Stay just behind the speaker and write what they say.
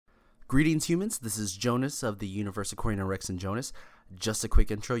Greetings, humans. This is Jonas of the Universe According to Rex and Jonas. Just a quick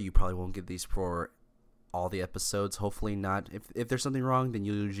intro. You probably won't get these for all the episodes. Hopefully not. If there's something wrong, then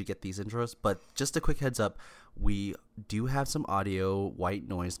you'll usually get these intros. But just a quick heads up, we do have some audio white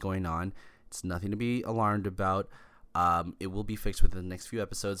noise going on. It's nothing to be alarmed about. It will be fixed within the next few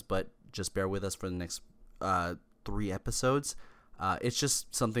episodes, but just bear with us for the next 3 episodes. It's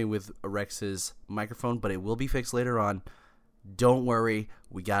just something with Rex's microphone, but it will be fixed later on. Don't worry,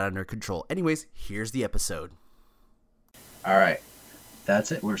 we got it under control. Anyways, here's the episode. All right,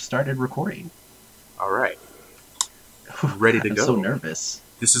 that's it. We're started recording. All right, ready to go. I'm so nervous.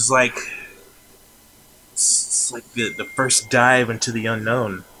 This is like it's like the first dive into the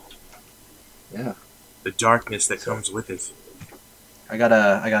unknown. Yeah, the darkness that comes with it. I got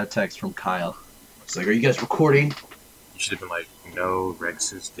a text from Kyle. It's like, "Are you guys recording?" You should have been like, "No,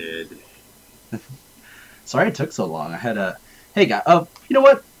 Rex is dead." Sorry it took so long. I had a... Hey, guys. You know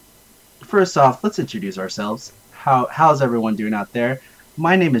what? First off, let's introduce ourselves. How's everyone doing out there?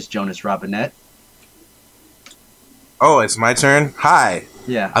 My name is Jonas Robinette. Oh, it's my turn? Hi.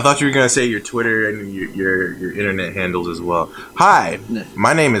 Yeah. I thought you were going to say your Twitter and your internet handles as well. Hi.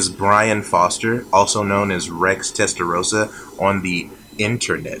 My name is Brian Foster, also known as Rex Testarossa on the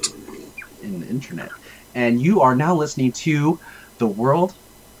internet. In the internet. And you are now listening to The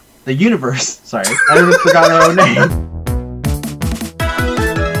Universe. Sorry, I even forgot our own name.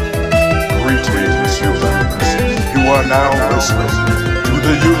 Greetings, humans. You are now listening to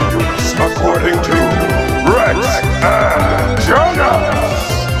The Universe According to Rex and Jonas.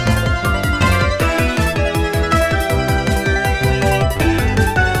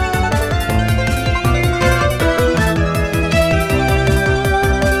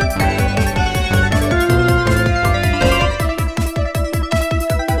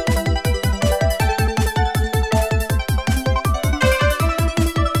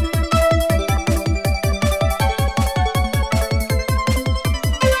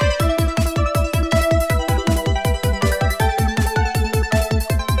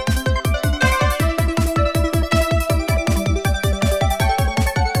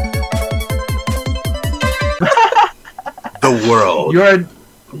 World.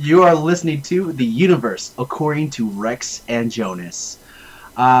 You are listening to The Universe According to Rex and Jonas.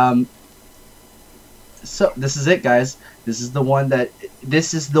 So this is it, guys. This is the one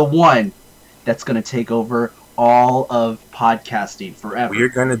that's gonna take over all of podcasting forever. We're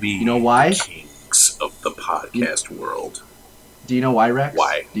gonna be, you know why? Kings of the podcast world. Do you know why, Rex?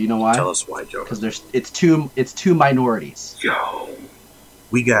 Why? Do you know why? Tell us why, Joe. Because it's two minorities. Yo,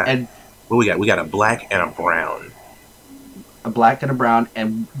 we got we got a black and a brown. A black and a brown,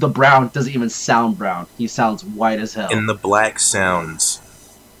 and the brown doesn't even sound brown. He sounds white as hell. And the black sounds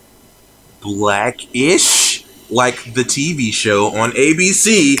blackish, like the TV show on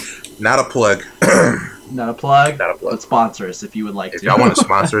ABC. Not a plug. Not a plug? Not a plug. But sponsor us if you would like to. If y'all want to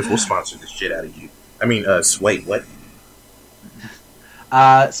sponsor us, we'll sponsor the shit out of you. I mean, wait, what?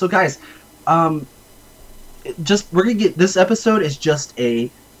 So guys, we're gonna get, this episode is just a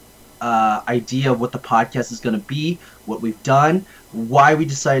idea of what the podcast is going to be, what we've done, why we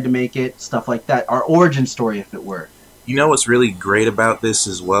decided to make it, stuff like that. Our origin story, if it were. You know what's really great about this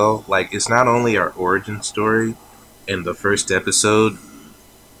as well? Like, it's not only our origin story in the first episode,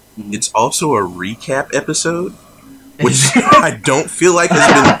 it's also a recap episode, which I don't feel like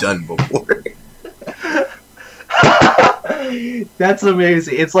has been done before. That's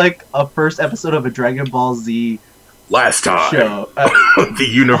amazing. It's like a first episode of a Dragon Ball Z last time show. The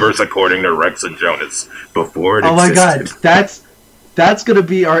Universe According to Rex and Jonas before it existed. Oh my god, that's gonna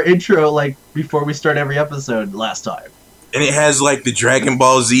be our intro, like before we start every episode. Last time, and it has like the Dragon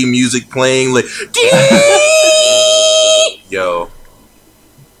Ball Z music playing, like yo.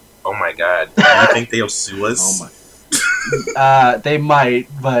 Oh my god, do you think they'll sue us? Oh my. They might,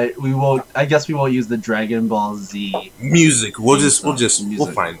 but we won't. I guess we won't use the Dragon Ball Z music. We'll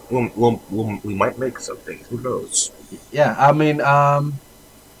music. find. We might make something. Who knows? Yeah, I mean,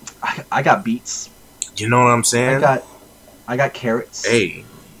 I got beats. You know what I'm saying? I got carrots. Hey,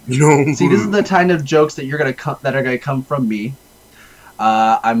 you know. See, this is the kind of jokes that that are gonna come from me.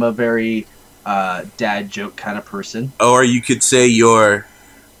 I'm a very dad joke kind of person. Or you could say you're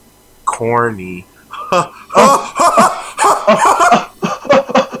corny. Oh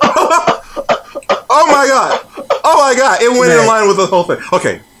my god! It went in line with the whole thing.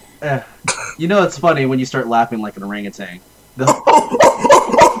 Okay. You know it's funny when you start laughing like an orangutan.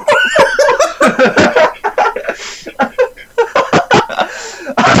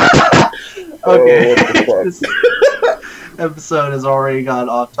 Okay. This episode has already gone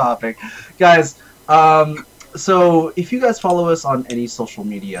off topic. Guys, So if you guys follow us on any social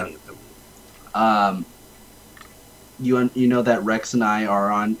media, you know that Rex and I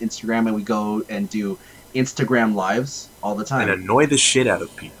are on Instagram, and we go and do Instagram lives all the time. And annoy the shit out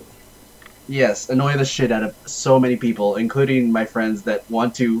of people. Yes, annoy the shit out of so many people, including my friends that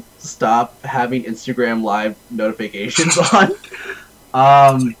want to stop having Instagram live notifications on.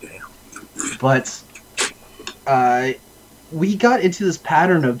 But we got into this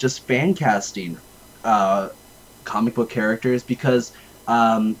pattern of just fan casting comic book characters because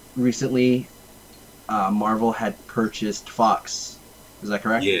recently Marvel had purchased Fox. Is that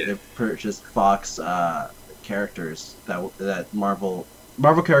correct? Yeah. They purchased Fox characters that Marvel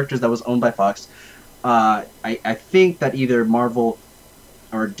characters that was owned by Fox. I think that either Marvel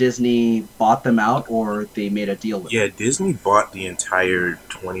or Disney bought them out, or they made a deal with them. Yeah, Disney bought the entire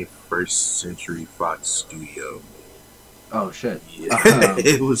 21st Century Fox studio. Oh shit! Yeah,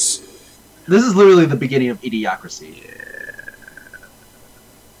 it was. This is literally the beginning of Idiocracy. Yeah.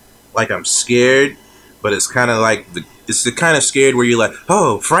 Like, I'm scared, but it's kind of like it's the kind of scared where you're like,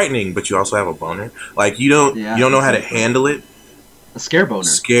 oh, frightening, but you also have a boner. Like, you don't know how to handle it. A scare boner.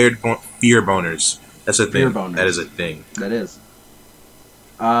 Fear boners. That's a Fear thing. boners. That is a thing. That is.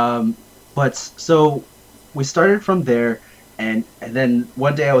 But so we started from there, and then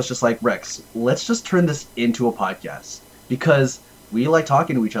one day I was just like, Rex, let's just turn this into a podcast because we like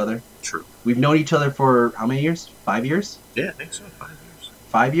talking to each other. True. We've known each other for how many years? 5 years? Yeah, I think so. 5 years.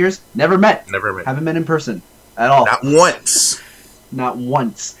 5 years? Never met. Never met. Haven't met in person at all. Not once. Not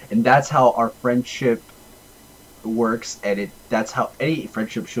once. And that's how our friendship works, and that's how any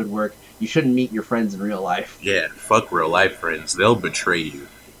friendship should work. You shouldn't meet your friends in real life. Yeah, fuck real life friends. They'll betray you.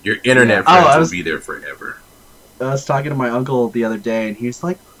 Your internet friends will be there forever. I was talking to my uncle the other day, and he was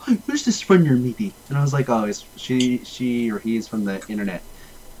like, "Hey, who's this friend you're meeting?" And I was like, "Oh, she or he is from the internet."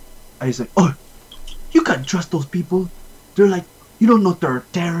 And he's like, "Oh, you can't trust those people. They're like, you don't know they're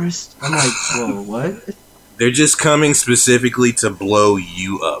terrorists." I'm like, "Whoa, what?" They're just coming specifically to blow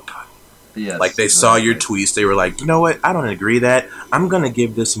you up. Yes. Like, they saw your tweets, they were like, you know what, I don't agree that. I'm gonna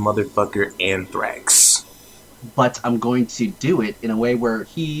give this motherfucker anthrax. But I'm going to do it in a way where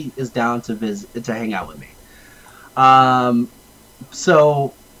he is down to hang out with me.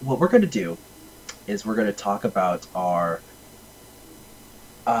 So what we're going to do is we're going to talk about our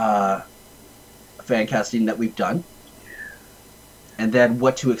fan casting that we've done, and then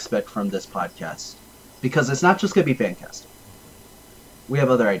what to expect from this podcast. Because it's not just going to be fan casting. We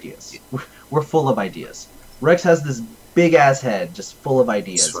have other ideas. We're full of ideas. Rex has this big ass head just full of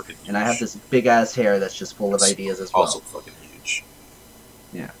ideas, and I have this big ass hair that's just full of ideas as well. Also fucking huge.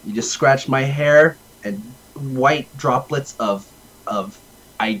 Yeah, you just scratch my hair, and white droplets of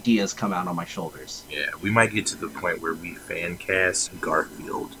ideas come out on my shoulders. Yeah, we might get to the point where we fan cast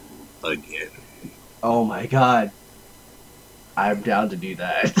Garfield again. Oh my god, I'm down to do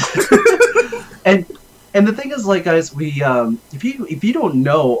that. and the thing is, like, guys, we if you don't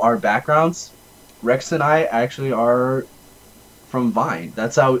know our backgrounds, Rex and I actually are from Vine.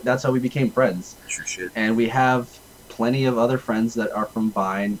 That's how we became friends. True shit. And we have plenty of other friends that are from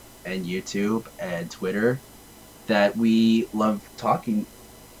Vine and YouTube and Twitter that we love talking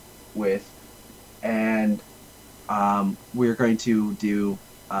with, and we're going to do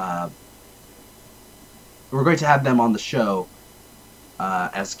we're going to have them on the show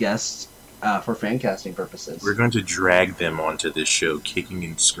as guests for fan casting purposes. We're going to drag them onto this show kicking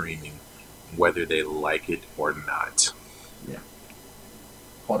and screaming, whether they like it or not. Yeah.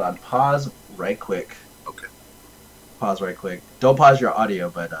 Hold on. Pause right quick. Okay. Pause right quick. Don't pause your audio,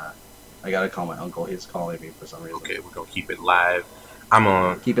 but I gotta call my uncle. He's calling me for some reason. Okay, we're gonna keep it live. I'm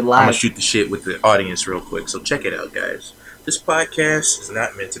gonna keep it live. I'm gonna shoot the shit with the audience real quick. So check it out, guys. This podcast is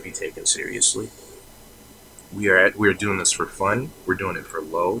not meant to be taken seriously. We're doing this for fun. We're doing it for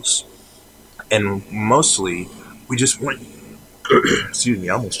lows, and mostly we just want. Excuse me,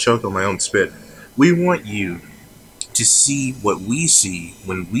 I almost choked on my own spit. We want you to see what we see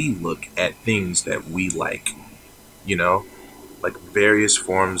when we look at things that we like. You know, like various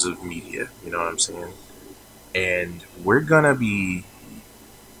forms of media. You know what I'm saying? And we're gonna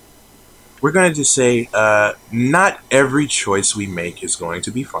just say, not every choice we make is going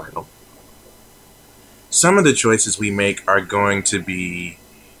to be final. Some of the choices we make are going to be,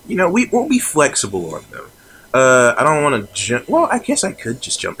 we'll be flexible on them. I don't want to jump. Well, I guess I could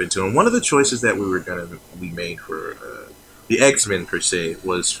just jump into them. One of the choices that we made for the X-Men per se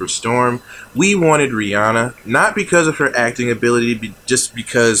was for Storm. We wanted Rihanna, not because of her acting ability, but just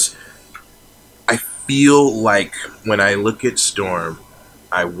because I feel like when I look at Storm,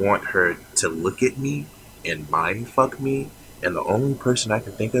 I want her to look at me and mind fuck me, and the only person I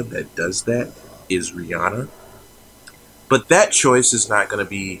can think of that does that is Rihanna. But that choice is not going to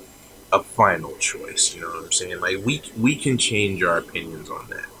be a final choice. You know what I'm saying? Like we can change our opinions on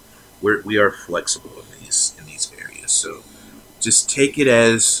that. We are flexible in these areas. So just take it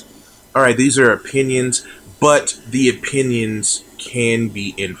as, all right, these are opinions, but the opinions can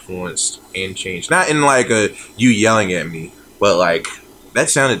be influenced and changed. Not in like a you yelling at me, but like that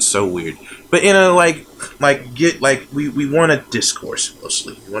sounded so weird. But in a we want a discourse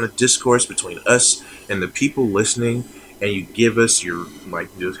mostly. We want a discourse between us and the people listening, and you give us your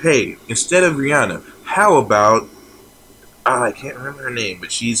just, hey, instead of Rihanna, how about I can't remember her name,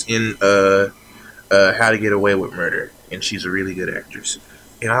 but she's in How to Get Away with Murder, and she's a really good actress.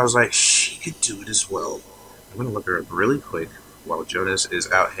 And I was like, she could do it as well. I'm gonna look her up really quick while Jonas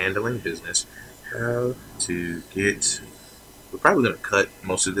is out handling business. How to get... We're probably gonna cut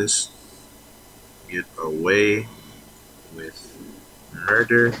most of this. Get Away with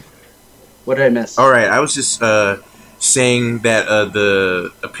Murder. What did I miss? Alright, I was just saying that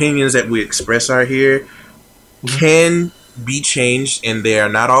the opinions that we express are here can be changed, and they are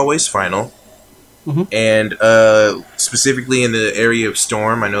not always final. And specifically in the area of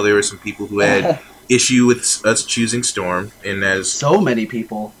Storm, I know there were some people who had issue with us choosing Storm, and as so many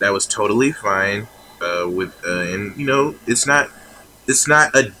people, that was totally fine. And you know, it's not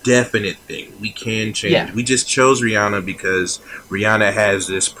a definite thing. We can change. Yeah. We just chose Rihanna because Rihanna has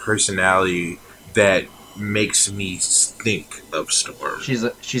this personality that makes me think of Storm. She's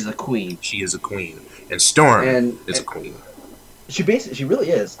a queen. She is a queen, and Storm is a queen. She really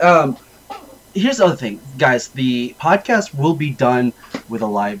is. Here's the other thing, guys. The podcast will be done with a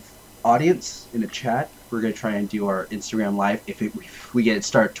live audience in a chat. We're gonna try and do our Instagram live if we get it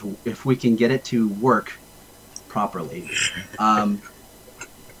if we can get it to work properly.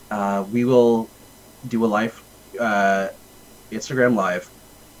 We will do a live Instagram live,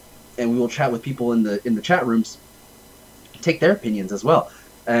 and we will chat with people in the chat rooms, take their opinions as well,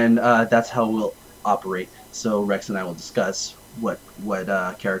 and that's how we'll operate. So Rex and I will discuss what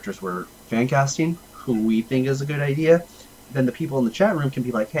characters we're fan casting, who we think is a good idea. Then the people in the chat room can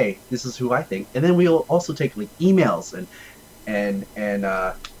be like, hey, this is who I think. And then we'll also take like emails and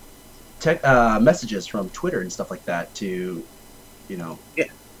messages from Twitter and stuff like that to,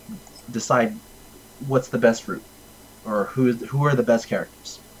 decide what's the best route or who are the best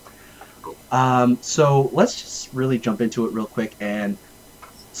characters. So let's just really jump into it real quick and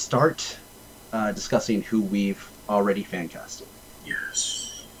start discussing who we've already fan casted. Yes.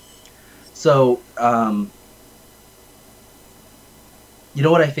 So, you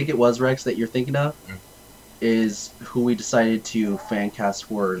know what I think it was, Rex, that you're thinking of? Is who we decided to fan cast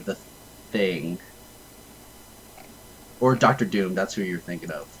for The Thing. Or Doctor Doom, that's who you're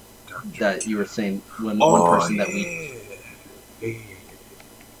thinking of. That you were saying one person that we...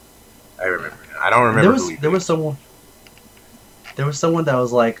 I remember. I don't remember there was someone that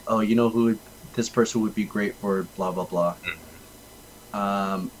was like, oh, you know who this person would be great for blah, blah, blah.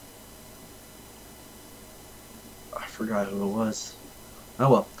 I forgot who it was.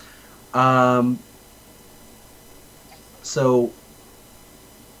 Oh well. So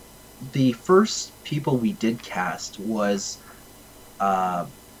the first people we did cast was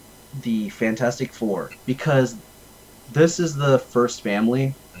the Fantastic Four, because this is the first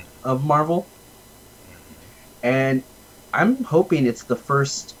family of Marvel, and I'm hoping it's the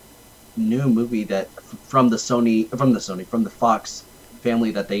first new movie that from the Fox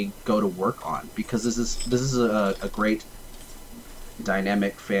family that they go to work on, because this is a great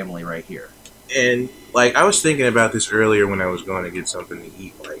dynamic family right here. And like I was thinking about this earlier when I was going to get something to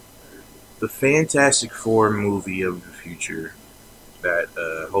eat, like the Fantastic Four movie of the future that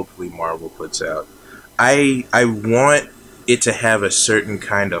hopefully Marvel puts out. I want it to have a certain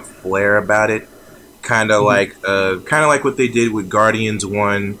kind of flair about it, kind of like what they did with Guardians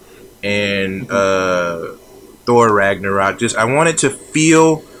 1 and Thor Ragnarok. Just I want it to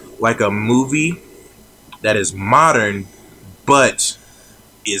feel like a movie that is modern, but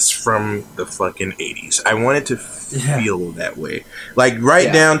is from the fucking 80s. I want it to feel that way, like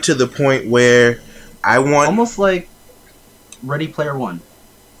down to the point where I want almost like Ready Player One.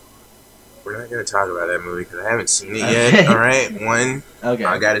 We're not gonna talk about that movie because I haven't seen it yet. All right, okay.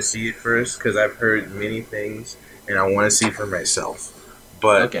 I gotta see it first because I've heard many things and I want to see for myself.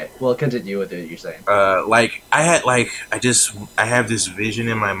 But okay, well, continue with it. You're saying, I have this vision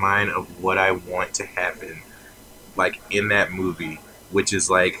in my mind of what I want to happen, like in that movie, which is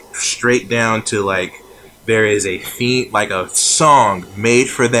like straight down to like there is a theme, like a song made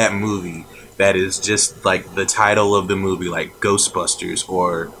for that movie that is just like the title of the movie, like Ghostbusters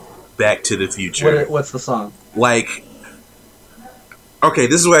or Back to the Future. What's the song? Like, okay,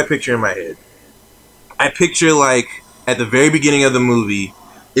 this is what I picture in my head. I picture like at the very beginning of the movie,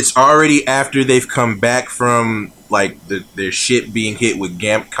 it's already after they've come back from like their ship being hit with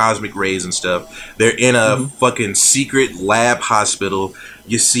cosmic rays and stuff. They're in a fucking secret lab hospital.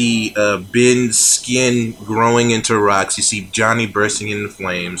 You see Ben's skin growing into rocks. You see Johnny bursting into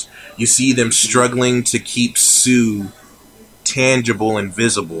flames. You see them struggling to keep Sue tangible and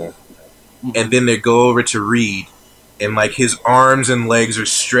visible. And then they go over to Reed, and like his arms and legs are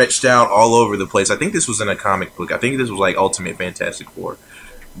stretched out all over the place. I think this was in a comic book. I think this was like Ultimate Fantastic Four.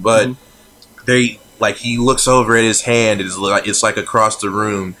 But they like he looks over at his hand. It's like across the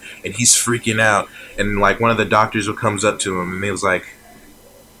room, and he's freaking out. And like one of the doctors comes up to him, and he was like,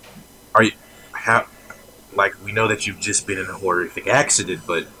 "Are you how? Like we know that you've just been in a horrific accident,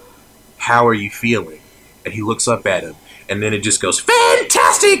 but how are you feeling?" And he looks up at him, and then it just goes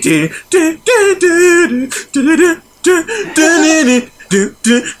fantastic. Yo,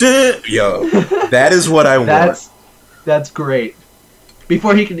 that is what I want. That's great.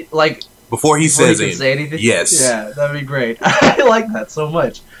 Before he can before he says say anything. Yes. Yeah, that'd be great. I like that so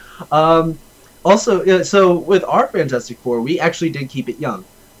much. Also, so with our Fantastic Four, we actually did keep it young,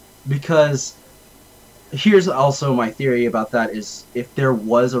 because here's also my theory about that is if there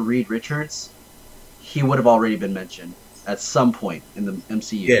was a Reed Richards, he would have already been mentioned at some point in the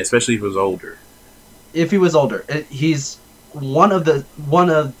MCU. Yeah, especially if he was older. If he was older, he's one of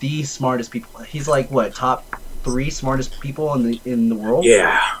the smartest people. He's like what, top 3 smartest people in the world?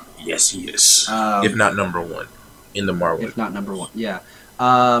 Yeah. Yes, he is. If not number 1 in the Marvel. If not number 1, yeah.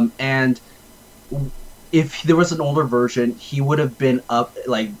 And if there was an older version, he would have been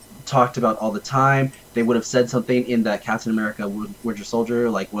talked about all the time. They would have said something in that Captain America Winter Soldier,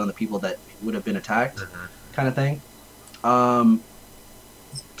 like one of the people that would have been attacked, kind of thing.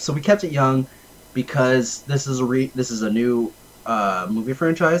 So we kept it young because this is a new movie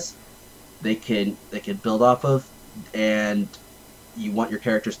franchise. They can build off of, and you want your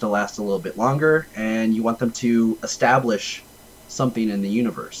characters to last a little bit longer, and you want them to establish something in the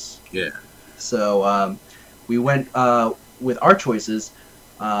universe. Yeah. So we went with our choices.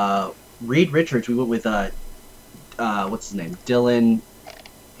 Reed Richards. We went with what's his name? O'Brien.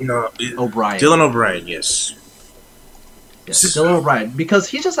 Dylan O'Brien. Yes. Yes, Dylan O'Brien, because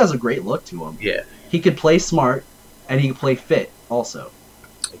he just has a great look to him. Yeah. He could play smart, and he could play fit also.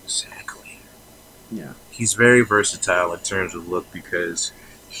 Exactly. Yeah. He's very versatile in terms of look because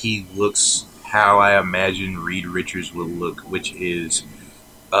he looks how I imagine Reed Richards will look, which is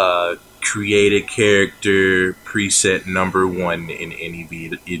create a character preset number 1 in any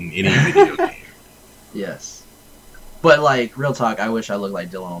video game. Yes. But like real talk, I wish I looked like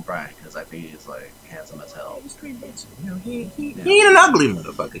Dylan O'Brien because I think he's like handsome as hell. He's pretty handsome. You know, he ain't an ugly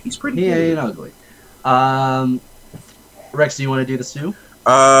motherfucker. He's pretty. He ain't ugly. Rex, do you want to do the Sue?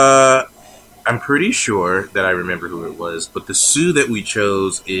 I'm pretty sure that I remember who it was, but the Sue that we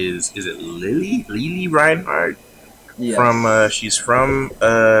chose is it Lily Reinhardt? Yes. She's from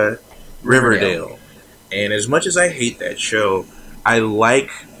Riverdale. And as much as I hate that show, I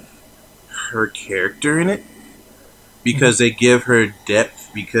like her character in it because they give her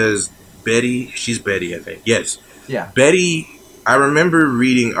depth. Because she's Betty, I think. Yes. Yeah. Betty, I remember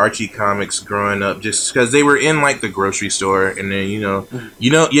reading Archie comics growing up just because they were in like the grocery store, and then you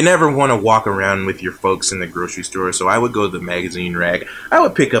never want to walk around with your folks in the grocery store, so I would go to the magazine rack. I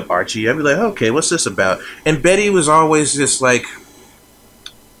would pick up Archie. I'd be like, okay, what's this about? And Betty was always just like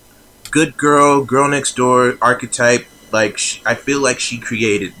good girl next door archetype. Like I feel like she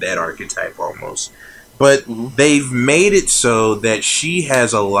created that archetype almost. But they've made it so that she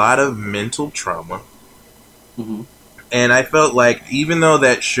has a lot of mental trauma. And I felt like, even though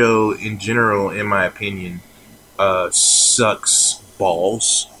that show, in general, in my opinion, sucks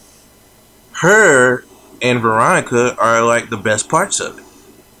balls, her and Veronica are, like, the best parts of it.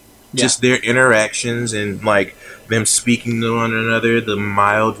 Yeah. Just their interactions and, like, them speaking to one another, the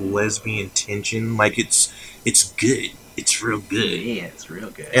mild lesbian tension. Like, it's good. It's real good. Yeah, it's real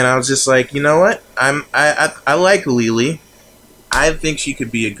good. And I was just like, you know what? I like Lily. I think she could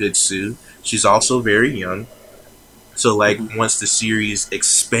be a good Sue. She's also very young. So, like, once the series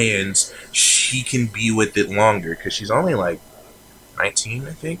expands, she can be with it longer. Because she's only, like, 19,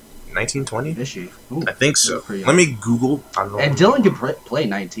 I think? 19, 20? Is she? Ooh, I think so. Let me Google. And Dylan can play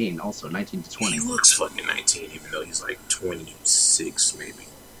 19, also. 19 to 20. He looks fucking 19, even though he's, like, 26, maybe.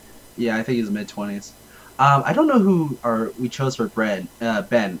 Yeah, I think he's mid-20s. I don't know who we chose for Ben.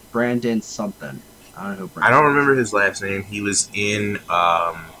 Brandon something. I don't know who Brandon I don't remember his last name. He was in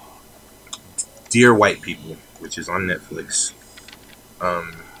Dear White People, which is on Netflix.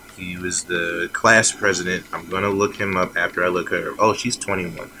 He was the class president. I'm going to look him up after I look her up. Oh, she's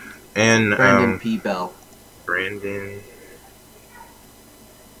 21. And Brandon P. Bell. Brandon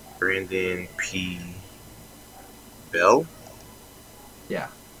P. Bell. Yeah.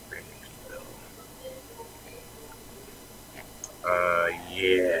 Brandon P. Bell.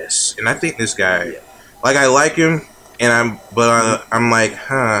 Yes, and I think this guy, like, I like him, and I'm like,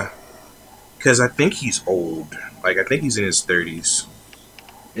 huh, because I think he's old. Like, I think he's in his 30s.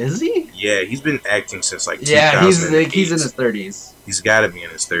 Is he? Yeah, he's been acting since like Yeah, he's 2008. in his 30s. He's got to be in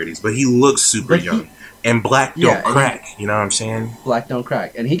his 30s, but he looks super young. And black don't crack. You know what I'm saying? Black don't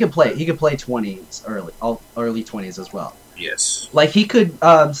crack, and he could play 20s early 20s as well. Yes. Like he could.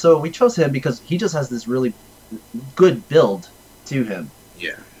 So we chose him because he just has this really good build to him.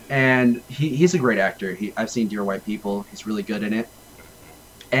 Yeah. And he's a great actor. I've seen Dear White People. He's really good in it.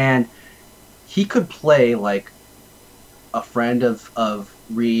 And he could play like a friend of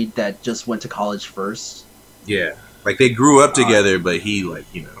Reed that just went to college first. Yeah. Like they grew up together, but he, like,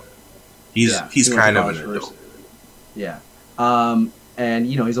 you know, he's kind of an adult. First. Yeah. And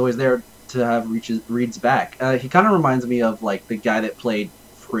you know, he's always there to have Reed's back. He kind of reminds me of like the guy that played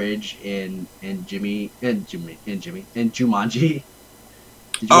Fridge in Jumanji.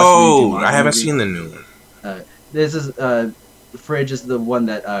 Oh, I haven't seen the new one. This is Fridge is the one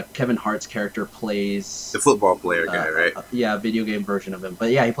that Kevin Hart's character plays. The football player guy, right? Yeah, video game version of him.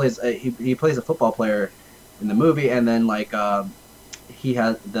 But yeah, he plays he plays a football player in the movie, and then like he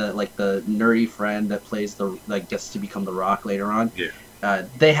has the nerdy friend that plays gets to become the Rock later on. Yeah.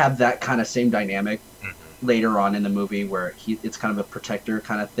 They have that kind of same dynamic later on in the movie where it's kind of a protector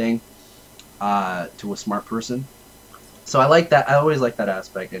kind of thing to a smart person. So I like that. I always like that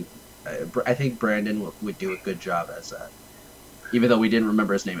aspect, and I think Brandon would do a good job as that. Even though we didn't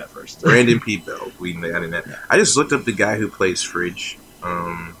remember his name at first. Brandon P. Bell. We got in that. Yeah. I just looked up the guy who plays Fridge.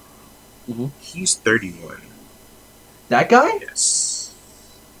 He's 31. That guy? Yes.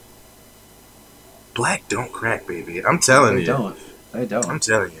 Black don't crack, baby. I'm telling you. They don't. I'm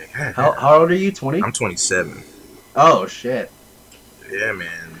telling you. How old are you? 20? I'm 27. Oh shit. Yeah,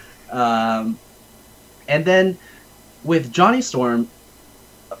 man. And then with Johnny Storm,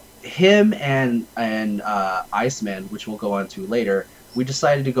 him and Iceman, which we'll go on to later, we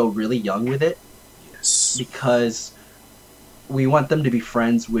decided to go really young with it. Yes. Because we want them to be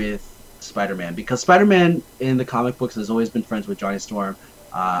friends with Spider-Man. Because Spider-Man in the comic books has always been friends with Johnny Storm,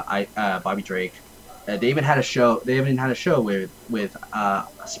 Bobby Drake. They even had a show. With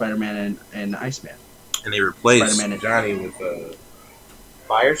Spider-Man and Iceman. And they replaced Spider-Man and Johnny with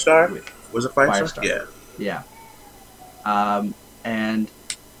Firestar. Was it Firestar? Yeah. Yeah. And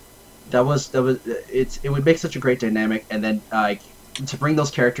that was it would make such a great dynamic, and then to bring those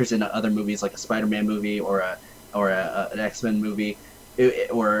characters into other movies like a Spider-Man movie or an X-Men movie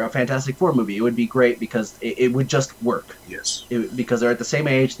or a Fantastic Four movie, it would be great because it would just work. Yes. Because they're at the same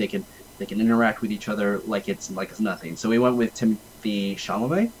age, they can interact with each other like it's nothing. So we went with Timothy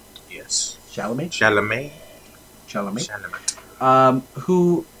Chalamet. Yes. Chalamet. Chalamet.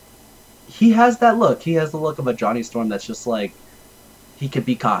 Who he has that look. He has the look of a Johnny Storm that's just like he could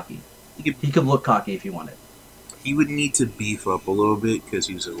be cocky. He could look cocky if he wanted. He would need to beef up a little bit because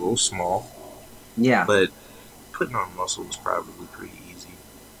he's a little small. Yeah. But putting on muscle is probably pretty easy.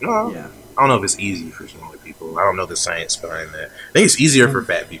 No, Yeah. I don't know if it's easy for smaller people. I don't know the science behind that. I think it's easier for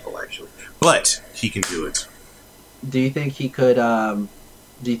fat people, actually. But he can do it. Do you think he could? Do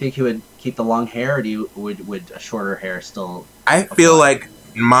you think he would keep the long hair, or would a shorter hair still? I feel like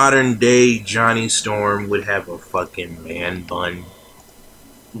modern day Johnny Storm would have a fucking man bun.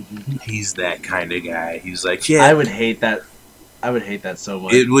 He's that kind of guy. He's like, yeah. I would hate that. I would hate that so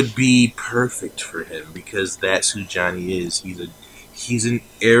much. It would be perfect for him because that's who Johnny is. He's an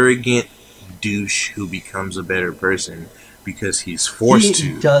arrogant douche who becomes a better person because he's forced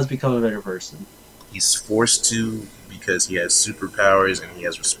to. He does become a better person. He's forced to because he has superpowers and he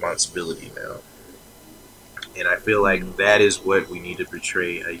has responsibility now. And I feel like that is what we need to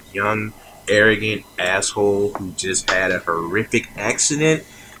portray: a young, arrogant asshole who just had a horrific accident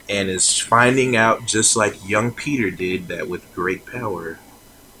and is finding out, just like young Peter did, that with great power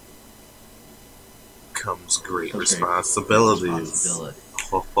comes great responsibilities.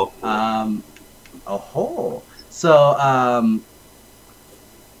 Ho, ho, ho. So,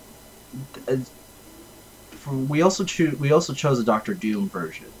 we also chose a Doctor Doom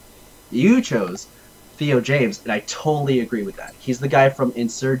version. You chose Theo James, and I totally agree with that. He's the guy from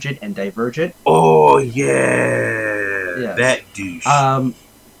Insurgent and Divergent. Oh yeah, Yes. that douche.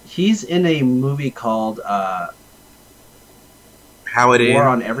 He's in a movie called How It Ends. War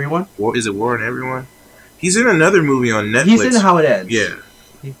on Everyone. Is it War on Everyone? He's in another movie on Netflix. He's in How It Ends. Yeah.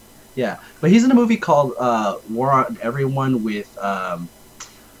 Yeah, but he's in a movie called War on Everyone with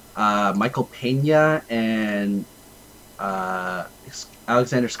Michael Pena and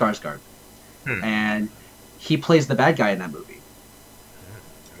Alexander Skarsgård, and he plays the bad guy in that movie.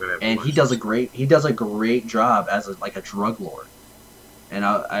 And he does a great job as a drug lord, and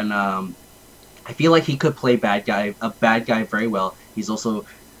I feel like he could play a bad guy very well. He's also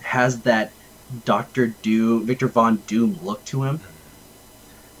has that Doctor Doom, Victor Von Doom look to him,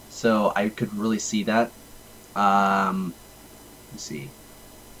 so I could really see that. Let's see.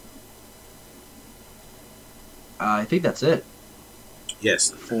 I think that's it.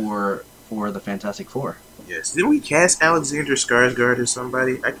 Yes. For the Fantastic Four. Yes. Didn't we cast Alexander Skarsgård as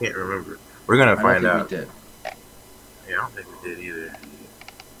somebody? I can't remember. We're gonna find out. We did. Yeah, I don't think we did either.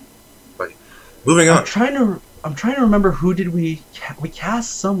 But moving on. I'm trying to remember who did we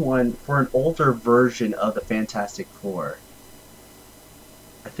cast someone for an older version of the Fantastic Four.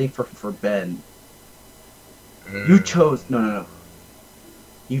 I think for Ben. You chose no.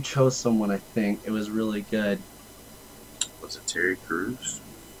 You chose someone. I think it was really good. Was it Terry Crews?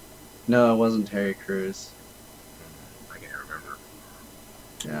 No, it wasn't Terry Crews. I can't remember.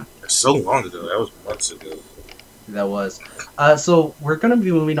 Yeah. That's so long ago. That was months ago. That was. So we're gonna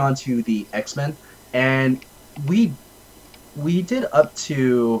be moving on to the X-Men, and we did up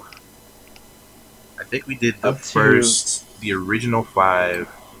to. I think we did the original 5,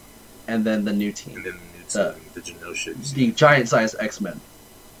 and then the new team, and then the new team, the Genosha, the giant-sized X-Men,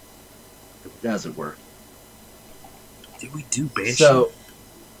 as it were. Did we do Banshee? So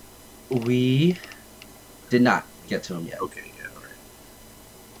we did not get to him yet. Okay, yeah, alright.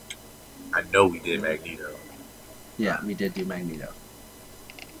 I know we did Magneto. Yeah, we did do Magneto.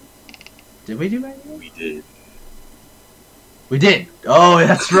 Did we do Magneto? We did. We did! Oh,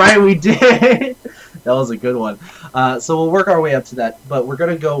 that's right, we did! That was a good one. So we'll work our way up to that, but we're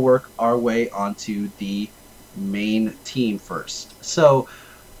going to go work our way onto the main team first. So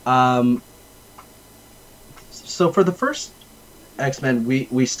for the first X-Men,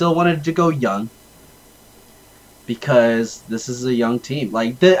 we still wanted to go young, because this is a young team.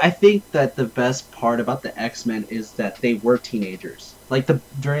 I think that the best part about the X-Men is that they were teenagers.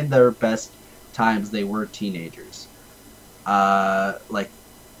 During their best times, they were teenagers.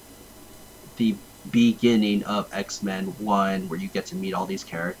 The beginning of X-Men 1, where you get to meet all these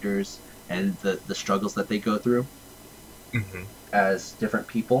characters and the struggles that they go through as different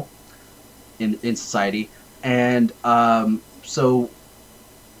people in society. And so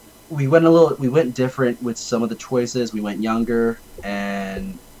we went different with some of the choices. We went younger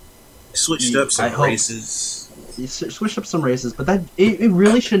and switched up some races. Switched up some races, but it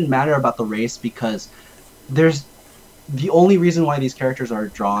really shouldn't matter about the race, because there's the only reason why these characters are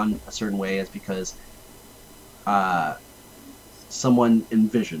drawn a certain way is because someone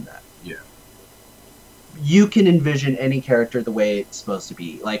envisioned that. Yeah. You can envision any character the way it's supposed to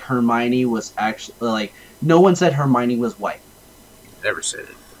be. Like Hermione was actually no one said Hermione was white. Never said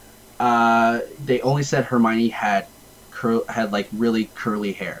it. They only said Hermione had really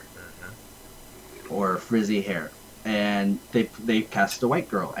curly hair or frizzy hair, and they casted a white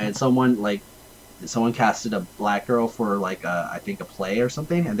girl, and someone casted a black girl for I think a play or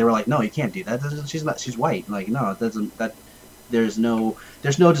something, and they were like, no, you can't do that. She's white. No, it doesn't. There's no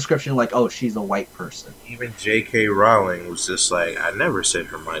description oh, she's a white person. Even J.K. Rowling was just I never said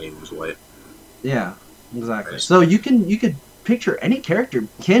Hermione was white. Yeah, exactly. So you could picture any character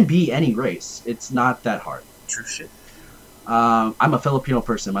can be any race. It's not that hard. True shit. I'm a Filipino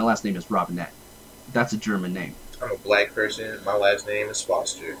person. My last name is Robinette. That's a German name. I'm a black person. My last name is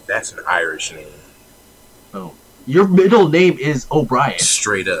Foster. That's an Irish name. Oh, your middle name is O'Brien.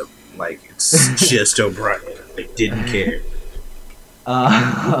 Straight up, it's just O'Brien. They didn't care.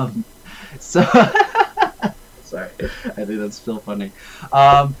 So sorry, I think that's still funny.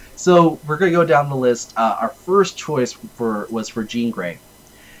 So we're gonna go down the list. Our first choice was for Jean Grey,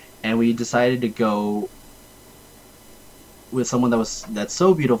 and we decided to go with someone that's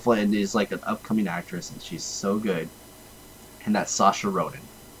so beautiful and is an upcoming actress, and she's so good, and that's Saoirse Ronan.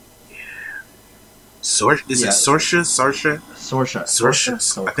 Is it Saoirse? Saoirse.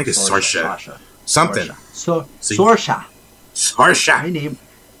 I think it's Saoirse. Something. Saoirse. Saoirse.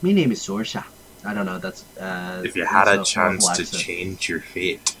 My name is Saoirse. I don't know. That's. If you had a chance to change your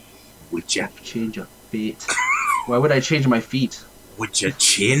fate, would you? Change your fate. Why would I change my feet? Would you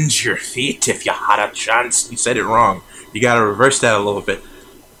change your fate if you had a chance? You said it wrong. You gotta reverse that a little bit.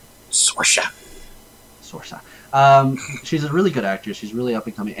 Saoirse. She's a really good actress. She's really up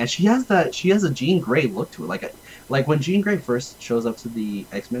and coming, and she has a Jean Grey look to it. Like when Jean Grey first shows up to the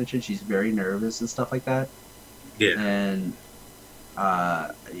X-Men, she's very nervous and stuff like that. Yeah. And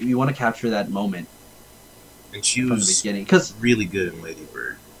you want to capture that moment. And she from was the beginning, because really good in Lady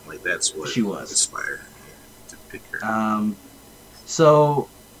Bird. Like that's what She was. inspired me to pick her. So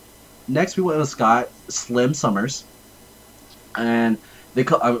next we went with Scott Slim Summers, and they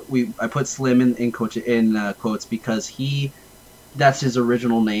I put Slim in quotes because that's his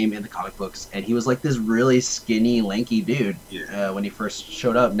original name in the comic books, and he was like this really skinny, lanky dude when he first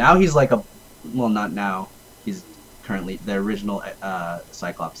showed up. Now he's like not now. He's currently the original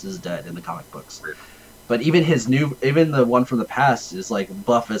Cyclops is dead in the comic books. Right. But even the one from the past is like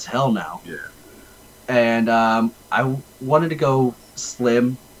buff as hell now. Yeah. And I wanted to go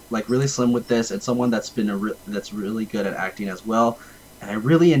slim, like really slim with this, and someone that's that's really good at acting as well. And I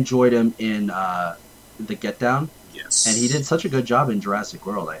really enjoyed him in The Get Down. Yes. And he did such a good job in Jurassic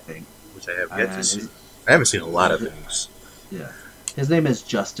World, I think. Which I have yet to see. I haven't seen a lot of things. Yeah. His name is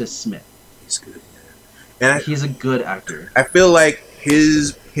Justice Smith. He's good, man. And he's a good actor. I feel like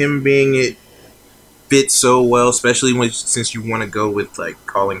him being it fits so well, especially since you want to go with like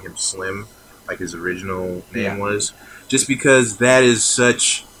calling him Slim, like his original name was. Just because that is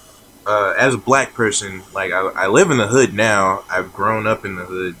such as a black person, like I live in the hood now. I've grown up in the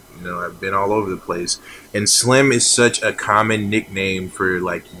hood. You know, I've been all over the place. And Slim is such a common nickname for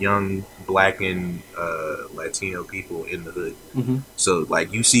like young black and Latino people in the hood. Mm-hmm. So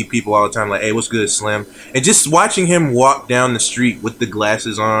like you see people all the time like, hey, what's good, Slim? And just watching him walk down the street with the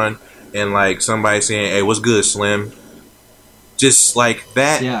glasses on and like somebody saying, hey, what's good, Slim? Just like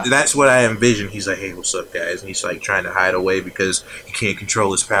that, that's what I envision. He's like, hey, what's up, guys? And he's like trying to hide away because he can't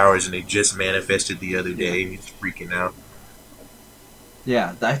control his powers, and they just manifested the other day, and he's freaking out.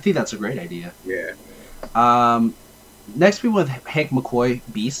 Yeah, I think that's a great idea. Yeah. Next we went with Hank McCoy,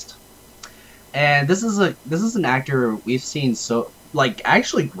 Beast, and this is an actor we've seen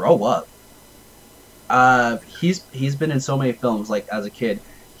actually grow up. He's been in so many films. Like as a kid,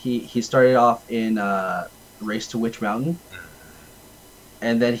 he started off in Race to Witch Mountain.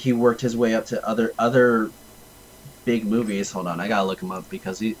 And then he worked his way up to other big movies. Hold on, I gotta look him up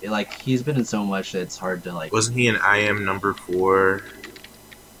because he's been in so much that it's hard to like. Wasn't he in I Am Number 4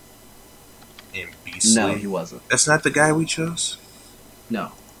 in Beastly? No, he wasn't. That's not the guy we chose?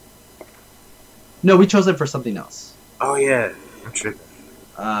 No, we chose him for something else. Oh yeah, I'm tripping.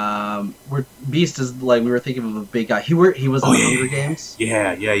 Beast is like we were thinking of a big guy. He was in Hunger Games.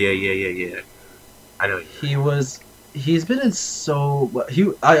 Yeah. I know. He's been in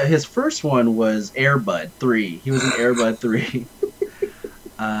his first one was Air Bud 3. He was in Air Bud 3.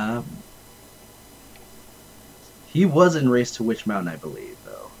 He was in Race to Witch Mountain, I believe,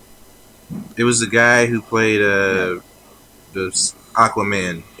 though. It was the guy who played the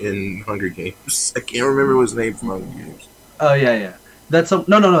Aquaman in Hunger Games. I can't remember his name from Hunger Games. Oh yeah. That's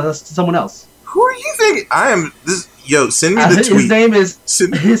no, that's someone else. Who are you thinking? Send me the tweet.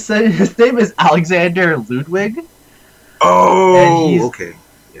 His name is Alexander Ludwig. Oh, okay.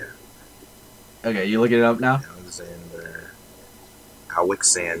 Yeah. Okay, you looking it up now?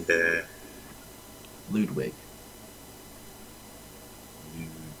 Alexander Ludwig.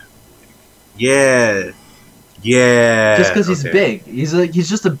 Yeah. Just because he's big. He's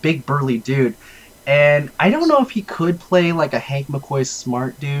just a big burly dude. And I don't know if he could play like a Hank McCoy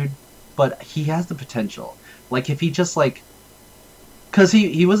smart dude, but he has the potential. Like if he just like... Because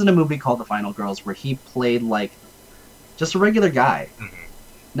he was in a movie called The Final Girls where he played like just a regular guy. Mm-hmm.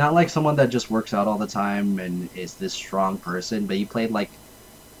 Not like someone that just works out all the time and is this strong person, but he played like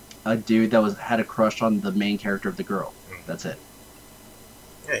a dude that had a crush on the main character of the girl. Mm-hmm. That's it.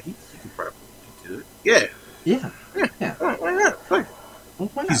 Yeah, he could probably do it. Yeah. Yeah. Why not? Fine. Well,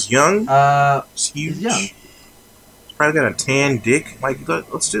 why not? He's young. He's huge. He's young. He's probably got a tan dick. Like,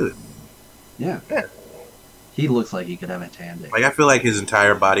 let's do it. Yeah. He looks like he could have a tan dick. Like, I feel like his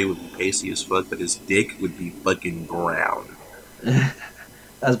entire body would be pasty as fuck, but his dick would be fucking brown.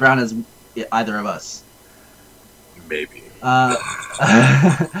 As brown as either of us. Maybe.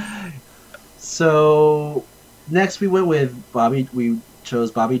 So, next we went with Bobby. We chose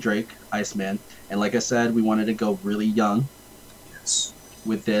Bobby Drake, Iceman. And like I said, we wanted to go really young. Yes.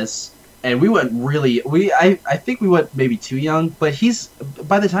 With this. And we went really... I think we went maybe too young, but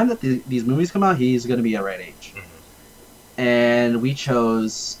by the time that these movies come out, he's going to be at right age. Mm-hmm. And we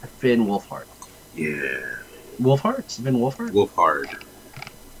chose Finn Wolfhard. Yeah. Wolfhard? Finn Wolfhard?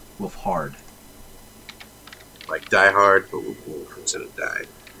 Wolfhard. Like Die Hard, but with wolf instead of die.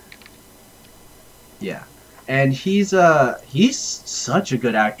 Yeah. And he's such a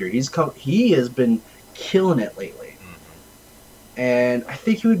good actor. He has been killing it lately. And I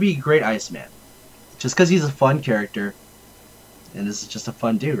think he would be a great Iceman. Just because he's a fun character. And this is just a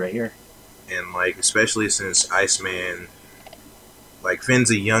fun dude right here. And, like, especially since Iceman Like Finn's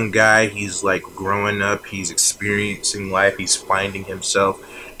a young guy. He's like growing up. He's experiencing life. He's finding himself,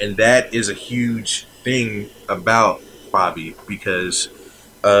 and that is a huge thing about Bobby because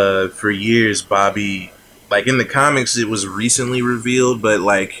for years Bobby, like in the comics, it was recently revealed, but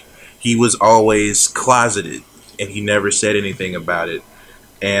like he was always closeted and he never said anything about it.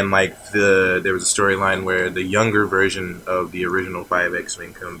 And like there was a storyline where the younger version of the original 5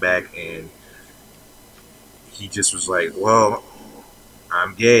 X-Men come back and he just was like, well,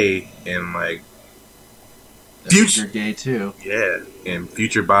 I'm gay, and like You're gay too. yeah, and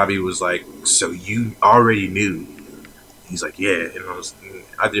future Bobby was like, so you already knew? He's like, yeah, and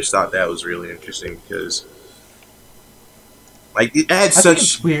I just thought that was really interesting because like it adds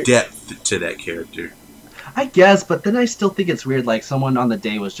such depth to that character. I guess, but then I still think it's weird. Like someone on the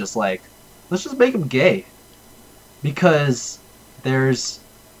day was just like, let's just make him gay, because there was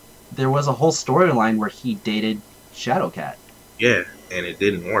a whole storyline where he dated Shadowcat. Yeah. And it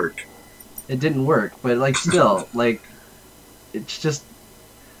didn't work. It didn't work, but like still, like it's just.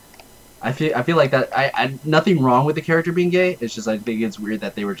 I feel like that. I nothing wrong with the character being gay. It's just I think it's weird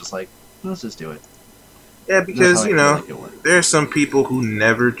that they were just like, let's just do it. Yeah, because you know there are some people who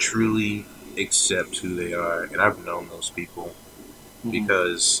never truly accept who they are, and I've known those people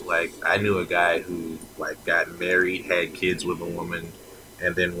because like I knew a guy who like got married, had kids with a woman,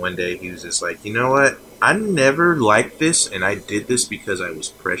 and then one day he was just like, you know what? I never liked this, and I did this because I was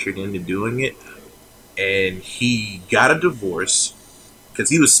pressured into doing it. And he got a divorce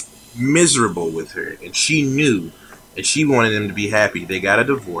because he was miserable with her, and she knew, and she wanted him to be happy. They got a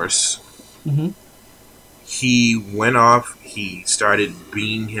divorce. Mm-hmm. He went off. He started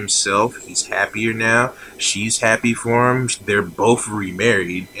being himself. He's happier now. She's happy for him. They're both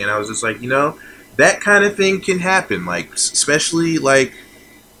remarried. And I was just like, you know, that kind of thing can happen. Like, especially like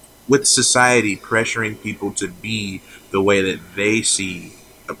with society pressuring people to be the way that they see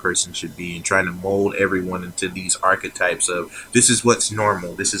a person should be and trying to mold everyone into these archetypes of this is what's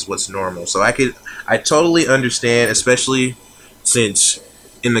normal, this is what's normal. So I totally understand, especially since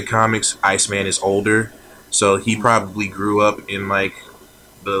in the comics Iceman is older, so he probably grew up in like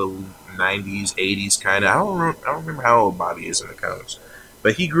the 90s, 80s kind of. I don't remember how old Bobby is in the comics,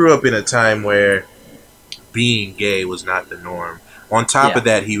 but he grew up in a time where being gay was not the norm. On top of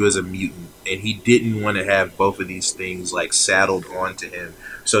that, he was a mutant, and he didn't want to have both of these things like saddled onto him.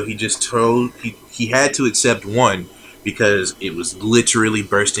 So he just he had to accept one because it was literally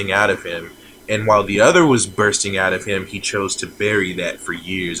bursting out of him. And while the other was bursting out of him, he chose to bury that for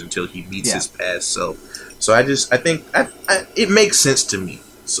years until he meets his past self. So I think it makes sense to me.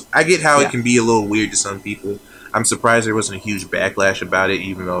 So I get how it can be a little weird to some people. I'm surprised there wasn't a huge backlash about it,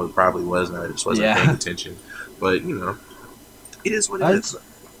 even though it probably wasn't. I just wasn't paying attention. But, you know, it is what it is.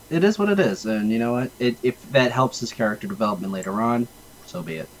 It is what it is. And you know what? If that helps his character development later on, so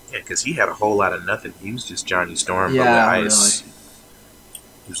be it. Yeah, because he had a whole lot of nothing. He was just Johnny Storm, but with ice. Really.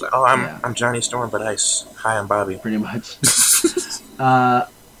 He was like, oh, I'm Johnny Storm, but ice. Hi, I'm Bobby. Pretty much.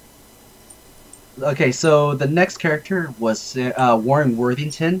 Okay, so the next character was Warren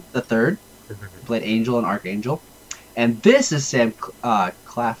Worthington III, who played Angel and Archangel. And this is Sam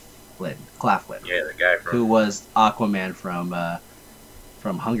Claflin. Yeah, the guy who was Aquaman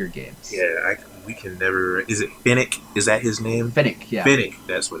from Hunger Games. Yeah, we can never. Is it Finnick? Is that his name? Finnick, yeah. Finnick,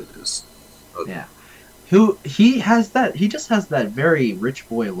 that's what it is. Okay. Yeah. He just has that very rich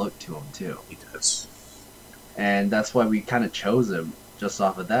boy look to him too. He does. And that's why we kind of chose him just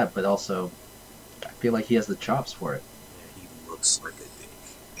off of that, but also I feel like he has the chops for it. Yeah, he looks like a dick.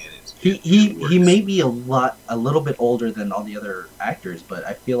 He may be a little bit older than all the other actors, but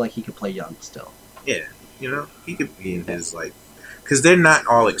I feel like he could play young still. Yeah, you know, he could be in his like, because they're not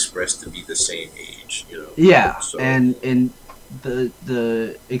all expressed to be the same age, you know. Yeah, so. And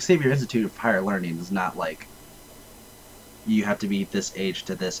the Xavier Institute of Higher Learning is not like you have to be this age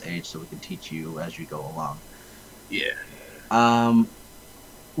to this age so we can teach you as you go along. Yeah.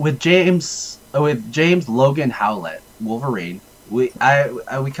 With James Logan Howlett, Wolverine, we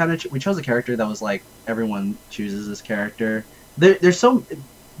chose a character that was like everyone chooses this character. The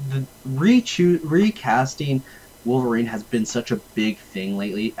recasting Wolverine has been such a big thing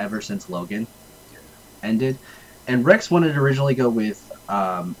lately ever since Logan ended, and Rex wanted to originally go with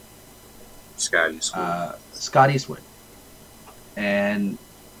Scott Eastwood, and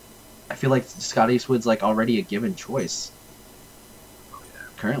I feel like Scott Eastwood's like already a given choice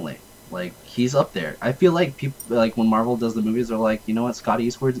currently. Like he's up there. I feel like people like when Marvel does the movies, they're like, you know what, Scott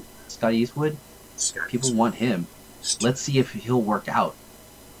Eastwood, people want him. Let's see if he'll work out.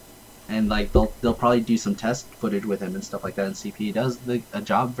 And like they'll probably do some test footage with him and stuff like that, and see if he does a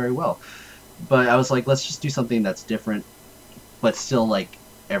job very well. But I was like, let's just do something that's different, but still like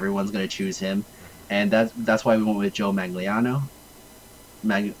everyone's gonna choose him, and that's why we went with Joe Magliano.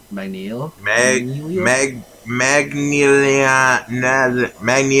 Magniello?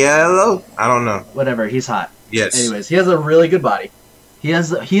 Magniello? I don't know. Whatever, he's hot. Yes. Anyways, he has a really good body. He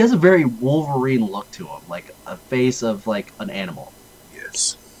has a very Wolverine look to him, like a face of like an animal,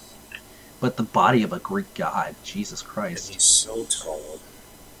 Yes. but the body of a Greek god. Jesus And Christ. he's so tall.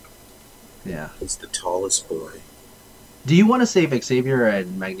 Yeah. He's the tallest boy. Do you want to save Xavier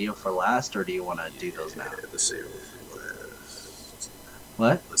and Magneto for last, or do you want to do those now? Yeah, let's save him for last.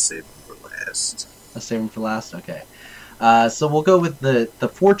 What? Let's save him for last. Let's save them for last. Okay. So we'll go with the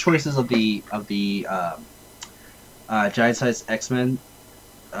 4 choices of the giant size X-Men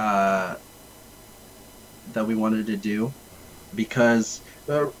that we wanted to do, because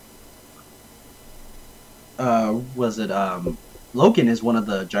was it Logan is one of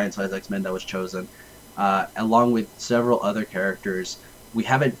the giant size X-Men that was chosen, along with several other characters. We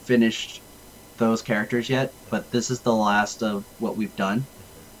haven't finished those characters yet, but this is the last of what we've done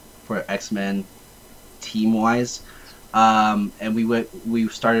for X-Men team wise. And we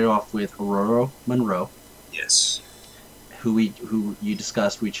started off with Aurora Monroe, Yes. who you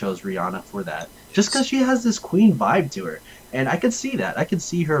discussed. We chose Rihanna for that, just because she has this queen vibe to her, and I could see that. I could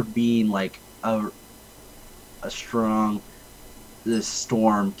see her being like a strong, this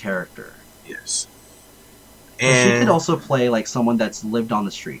Storm character. Yes. And she And could also play like someone that's lived on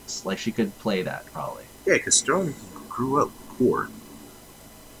the streets. Like she could play that probably. yeah, because Storm grew up poor,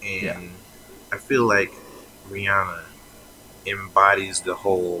 and Yeah. I feel like Rihanna embodies the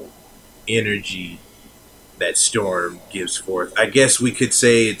whole energy that Storm gives forth. I guess we could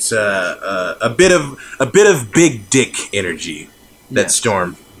say it's a bit of big dick energy that Yes.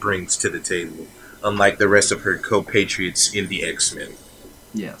 Storm brings to the table, unlike the rest of her compatriots in the X-Men.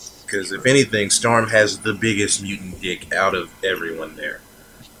 Yes. Because if anything, Storm has the biggest mutant dick out of everyone there.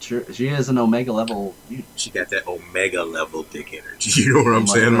 She is an Omega level. She got that Omega level dick energy. You know what I'm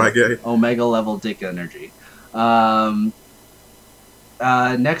saying, my guy? Omega level dick energy.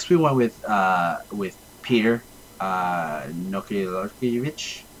 Next we went with Peter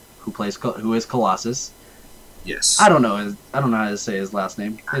Nokilovich, who is Colossus. Yes. I don't know how to say his last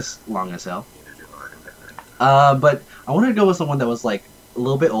name. It's long as hell. But I wanted to go with someone that was like a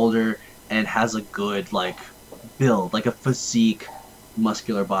little bit older and has a good like build, like a physique,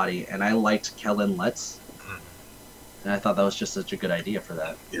 muscular body, and I liked Kellen Lutz. And I thought that was just such a good idea for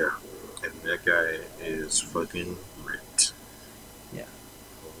that. Yeah. And that guy is fucking ripped. Yeah.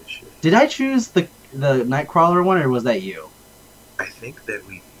 Holy shit. Did I choose the Nightcrawler one, or was that you? I think that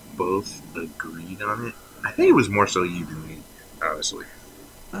we both agreed on it. I think it was more so you than me, honestly.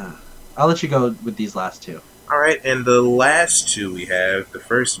 I'll let you go with these last 2. Alright, and the last 2 we have, the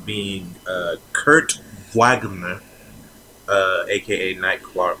first being Kurt Wagner, aka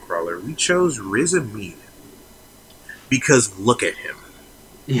Nightcrawler. We chose Riz Ahmed because look at him.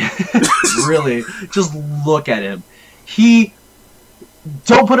 Yeah, really. Just look at him.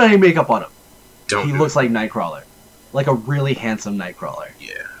 Don't put any makeup on him. He looks like Nightcrawler, like a really handsome Nightcrawler.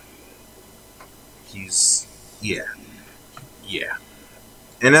 Yeah. Yeah.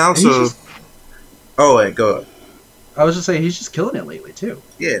 And also, oh wait, go up. I was just saying he's just killing it lately too.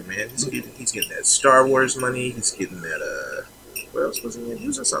 Yeah, man, he's getting that Star Wars money. He's getting that. What else was he in? He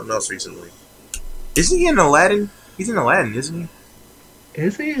was in something else recently. Isn't he in Aladdin? He's in Aladdin, isn't he?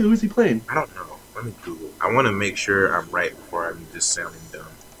 Is he? Who is he playing? I don't know. Let me Google. I want to make sure I'm right before I'm just sounding dumb.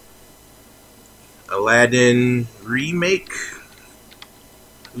 Aladdin remake.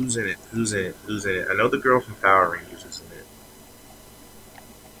 Who's in it? I know the girl from Power Rangers is in it.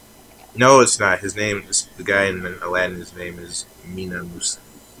 No, it's not. His name is the guy in Aladdin. His name is Mina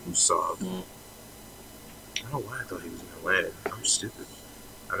Musab. I don't know why I thought he was in Aladdin. I'm stupid.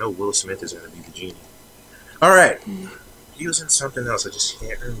 I know Will Smith is going to be the genie. All right, he was in something else. I just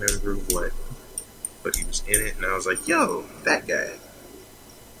can't remember what. But he was in it, and I was like, "Yo, that guy,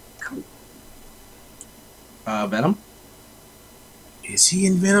 cool." Venom? Is he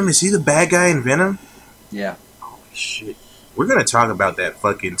in Venom? Is he the bad guy in Venom? Yeah. Holy shit. We're going to talk about that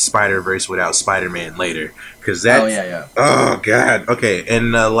fucking Spider-Verse without Spider-Man later. Because that's... Oh, yeah. Oh, God. Okay,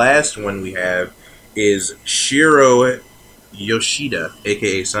 and the last one we have is Shiro Yoshida,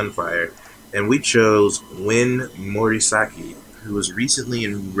 a.k.a. Sunfire. And we chose Win Morisaki, who was recently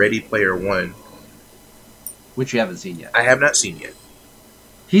in Ready Player One. Which you haven't seen yet. I have not seen yet.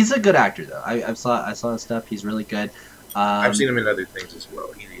 He's a good actor, though. I saw his stuff. He's really good. I've seen him in other things as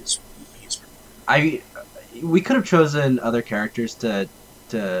well. He's we could have chosen other characters to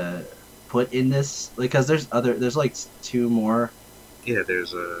put in this, because there's like 2 more. Yeah,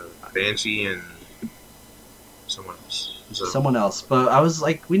 there's Banshee and Someone else. So, Someone else. But I was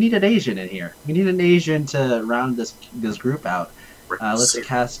like, we need an Asian in here. We need an Asian to round this group out. Let's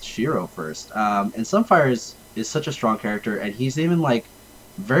cast Shiro first. And Sunfire is such a strong character, and he's even like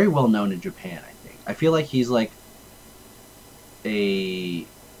very well known in Japan. I think. I feel like he's like a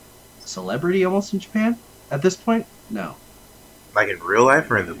celebrity almost in Japan at this point. No. Like in real life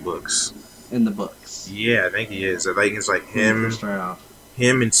or in the books? In the books. Yeah, I think he is. I think it's like him.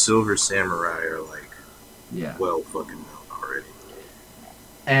 Him and Silver Samurai are like, well fucking known already.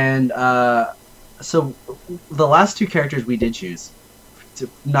 And so the last two characters we did choose,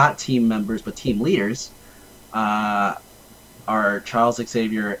 not team members but team leaders, are Charles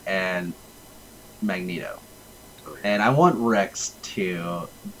Xavier and Magneto. Oh, yeah. And I want Rex to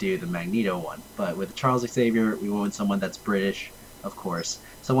do the Magneto one, but with Charles Xavier, we went with someone that's British, of course,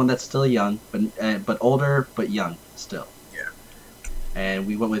 someone that's still young, but older but young still. Yeah. And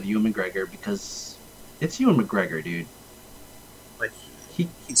we went with Ewan McGregor because it's Ewan McGregor, dude. Like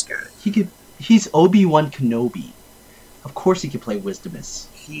he's got it. He's Obi-Wan Kenobi. Of course, he could play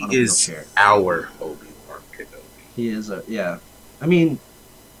Wisdomus. He is our Obi-Wan Kenobi. He is yeah. I mean,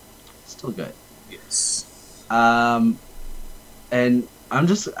 still good. Yes. And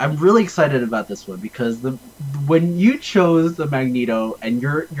I'm really excited about this one because when you chose the Magneto and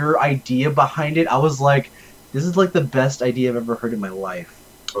your idea behind it, I was like, this is like the best idea I've ever heard in my life.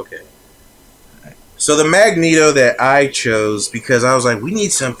 Okay. So the Magneto that I chose, because I was like, we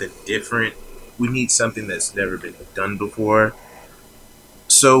need something different. We need something that's never been done before.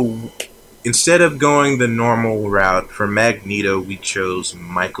 So instead of going the normal route for Magneto, we chose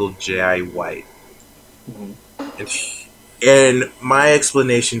Michael Jai White. Mm-hmm. And my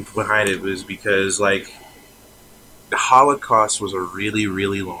explanation behind it was because, like, the Holocaust was a really,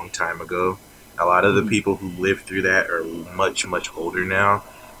 really long time ago. A lot of the people who lived through that are much, much older now.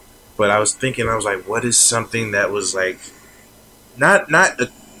 But I was thinking, I was like, what is something that was, like, I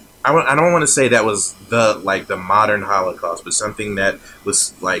don't want to say that was the modern Holocaust, but something that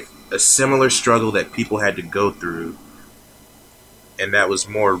was, like, a similar struggle that people had to go through. And that was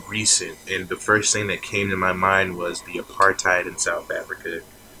more recent. And the first thing that came to my mind was the apartheid in South Africa.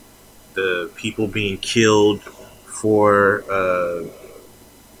 The people being killed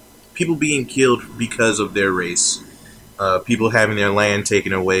because of their race. People having their land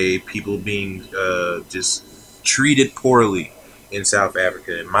taken away. People being just treated poorly in South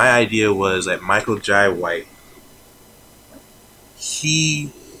Africa. And my idea was that Michael Jai White,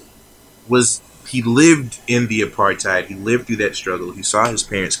 he lived in the apartheid. He lived through that struggle. He saw his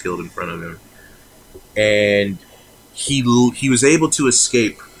parents killed in front of him. And he was able to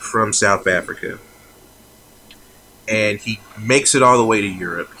escape from South Africa. And he makes it all the way to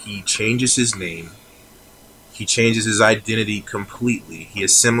Europe. He changes his name. He changes his identity completely. He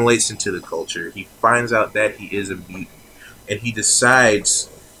assimilates into the culture. He finds out that he is a mutant. And he decides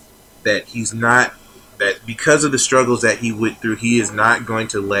that that because of the struggles that he went through, he is not going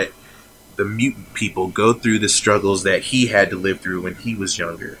to let the mutant people go through the struggles that he had to live through when he was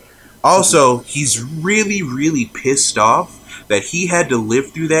younger. Also, he's really, really pissed off that he had to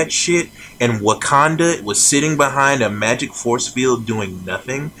live through that shit and Wakanda was sitting behind a magic force field doing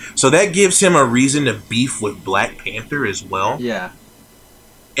nothing. So that gives him a reason to beef with Black Panther as well. Yeah.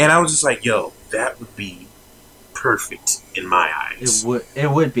 And I was just like, yo, that would be perfect in my eyes.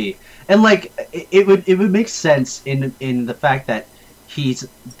 It would be. And like it would make sense in the fact that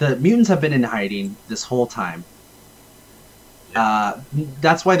the mutants have been in hiding this whole time. Yeah.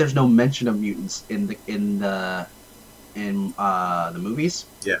 That's why there's no mention of mutants in the movies.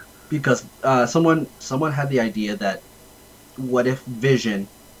 Yeah. Because someone had the idea that what if Vision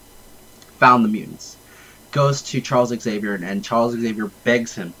found the mutants, goes to Charles Xavier, and Charles Xavier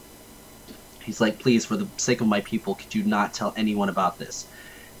begs him. He's like, please, for the sake of my people, could you not tell anyone about this?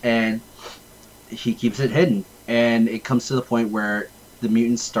 And he keeps it hidden, and it comes to the point where the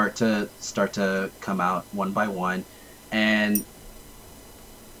mutants start to come out one by one, and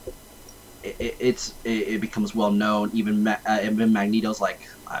it becomes well known. Even Magneto's like,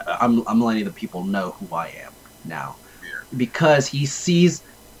 I'm letting the people know who I am now, because he sees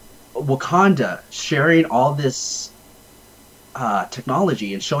Wakanda sharing all this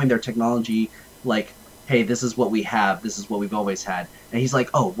technology and showing their technology, like, hey, this is what we have, this is what we've always had. And he's like,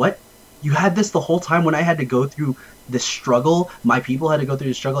 oh, what? You had this the whole time when I had to go through this struggle? My people had to go through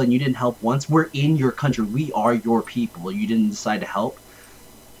the struggle and you didn't help once? We're in your country. We are your people. You didn't decide to help?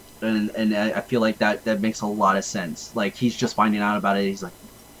 And I feel like that makes a lot of sense. Like, he's just finding out about it. He's like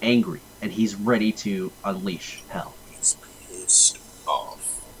angry and he's ready to unleash hell. He's pissed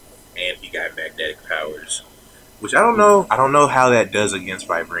off. And he got magnetic powers. Which I don't know. I don't know how that does against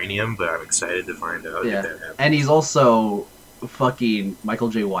Vibranium, but I'm excited to find out Yeah. if that happens. And he's also fucking Michael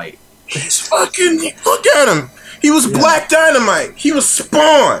J. White. He's fucking. Look at him. He was Yeah. Black Dynamite. He was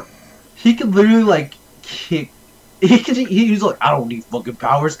Spawn. He could literally like kick. He's like, I don't need fucking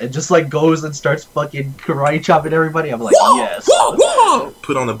powers, and just like goes and starts fucking karate chopping everybody. I'm like, Whoa, yes. whoa, whoa.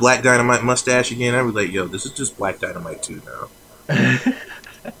 Put on the Black Dynamite mustache again. I was like, yo, this is just Black Dynamite 2 now.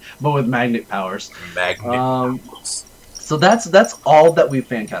 But with magnet powers. Magnet. So that's all that we've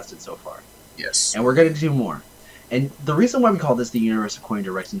fan casted so far, Yes. and we're gonna do more. And the reason why we call this the universe according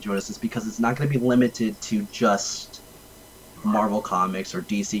to Rex and Jonas is because it's not gonna be limited to just Marvel Comics or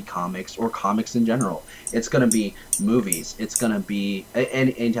DC Comics or comics in general. It's gonna be movies. It's gonna be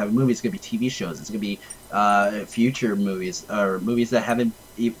any type of movie. It's gonna be TV shows. It's gonna be future movies or movies that haven't.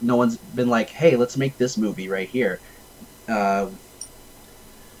 No one's been like, hey, let's make this movie right here. No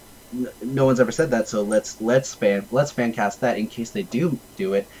one's ever said that, so let's fan cast that in case they do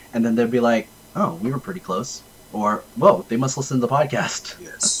it, and then they'll be like, oh, we were pretty close, or whoa, they must listen to the podcast.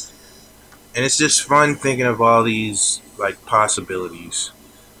 Yes. And it's just fun thinking of all these like possibilities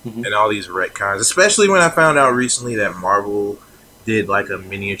Mhm. and all these retcons, especially when I found out recently that Marvel did like a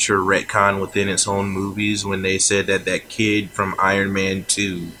miniature retcon within its own movies when they said that that kid from Iron Man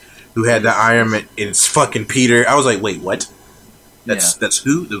 2 who had the Iron Man, it's fucking Peter. I was like, wait, what? That's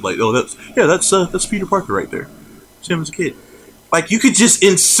who? They're like, oh, that's Peter Parker right there. It's him as a kid. Like, you could just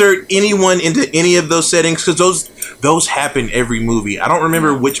insert anyone into any of those settings, because those happen every movie. I don't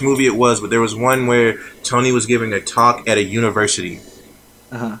remember which movie it was, but there was one where Tony was giving a talk at a university.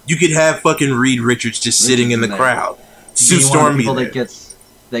 Uh-huh. You could have fucking Reed Richards just sitting in the there. crowd. Sue Be one of Storm the be people there.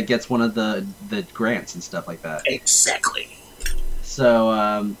 that gets one of the grants and stuff like that. Exactly.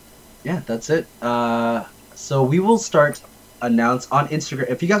 So yeah, that's it. So we will start announce on Instagram.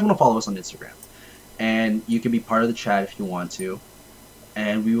 If you guys want to follow us on Instagram, and you can be part of the chat if you want to,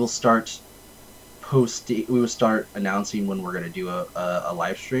 and we will start posting. We will start announcing when we're going to do a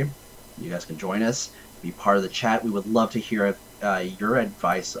live stream. You guys can join us, be part of the chat. We would love to hear your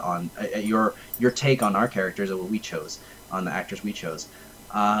advice on your take on our characters and what we chose, on the actors we chose,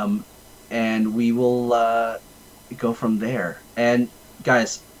 and we will go from there. And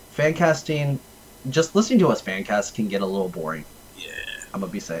guys, fan casting, just listening to us fan cast can get a little boring. Yeah. I'm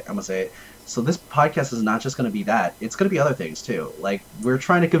gonna say it. So this podcast is not just gonna be that; it's gonna be other things too. Like, we're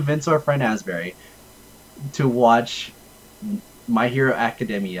trying to convince our friend Asbury to watch My Hero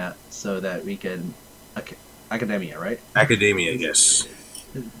Academia so that we can Academia, right? Academia, yes.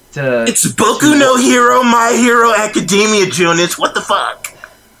 It's Boku no Hero, My Hero Academia, Jonas. What the fuck?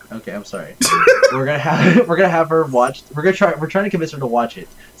 Okay, I'm sorry. we're gonna have her watch. We're trying to convince her to watch it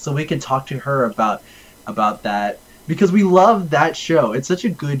so we can talk to her about that, because we love that show. It's such a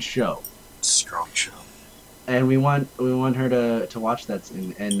good show, Strong show. and we want her to watch that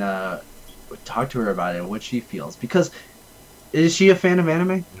and talk to her about it and what she feels. Because is she a fan of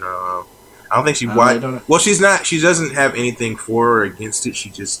anime? No, I don't think she I watched. don't know. Well, she's not. She doesn't have anything for or against it. She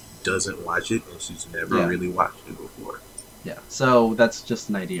just doesn't watch it, and she's never Yeah. really watched it before. Yeah, so that's just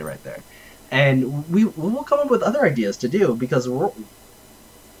an idea right there, and we will come up with other ideas to do, because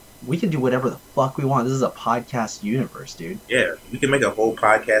we can do whatever the fuck we want. This is a podcast universe, dude. Yeah, we can make a whole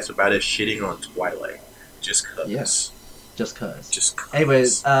podcast about us shitting on Twilight, just cause. Yes. Just cause. Just cause.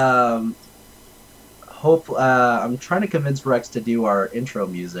 Anyways, I'm trying to convince Rex to do our intro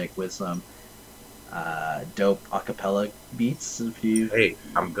music with some dope acapella beats. If you, Hey,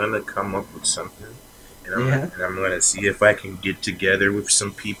 I'm gonna come up with something, and Yeah. I'm gonna see if I can get together with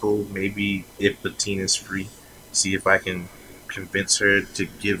some people. Maybe if Bettina's free, see if I can convince her to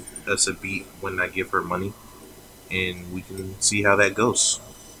give us a beat when I give her money, and we can see how that goes.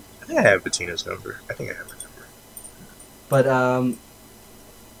 I think I have Bettina's number. I think I have her number. but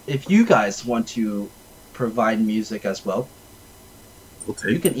if you guys want to provide music as well, We'll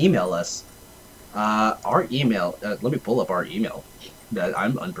you take. can email us. Our email. Let me pull up our email. That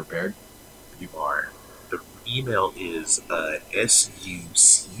I'm unprepared. You are. The email is succmii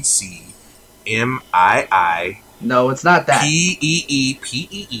No, it's not that.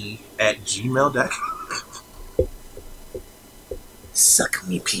 PEEPEE@gmail.com. Suck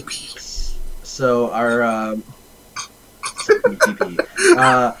me pee-pee. So our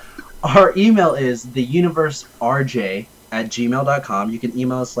our email is theuniverserj@gmail.com. You can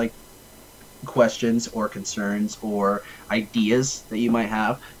email us like questions or concerns or ideas that you might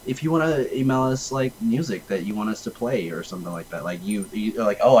have. If you want to email us like music that you want us to play or something like that, like you're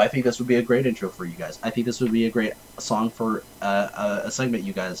like, oh, I think this would be a great intro for you guys. I think this would be a great song for a segment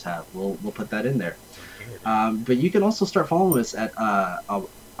you guys have. We'll put that in there. But you can also start following us at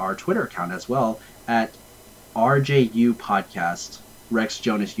our Twitter account as well at RJU Podcast, Rex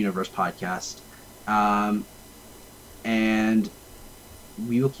Jonas Universe Podcast. And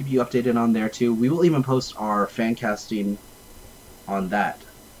we will keep you updated on there too. We will even post our fan casting on that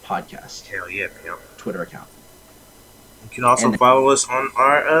podcast. Hell yeah, man. Twitter account. You can also follow us on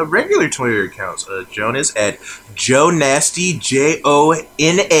our regular Twitter accounts. Jonas at Joe Nasty, JONASTY,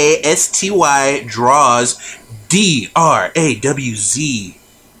 draws DRAWZ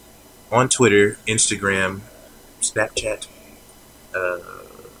on Twitter, Instagram, Snapchat.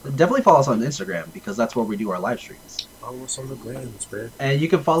 Definitely follow us on Instagram because that's where we do our live streams. Follow us on the grams, man. And you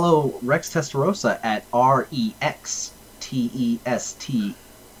can follow Rex Testarossa at REXTESTAROSSA.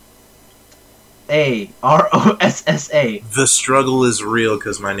 The struggle is real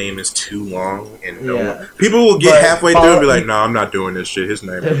because my name is too long, and Yeah. people will get But halfway through and be like, "No, I'm not doing this shit. His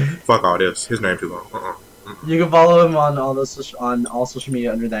name, fuck all this. His name too long." You can follow him on all social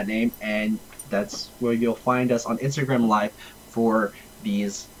media under that name, and that's where you'll find us on Instagram Live for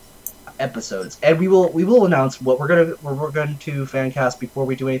these episodes. And we will announce what we're going to fan cast before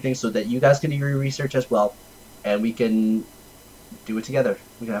we do anything, so that you guys can do your research as well, and we can do it together.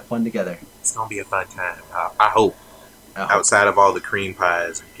 We can have fun together. It's gonna be a fun time. I hope. Outside of all the cream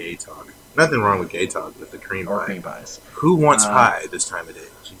pies and gay talk, nothing wrong with gay talk, but the cream Or pie. cream pies. Who wants pie this time of day?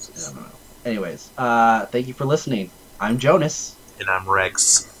 Jesus. I don't know. Anyways, thank you for listening. I'm Jonas, And I'm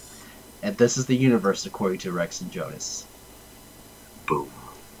Rex. and this is the universe according to Rex and Jonas. Boom.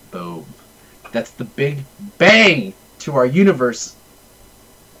 Boom. That's the big bang to our universe,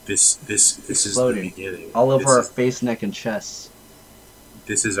 This is the Exploding. beginning. all over This our is- face, neck, and chests.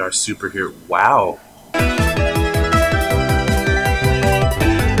 This is our superhero. Wow.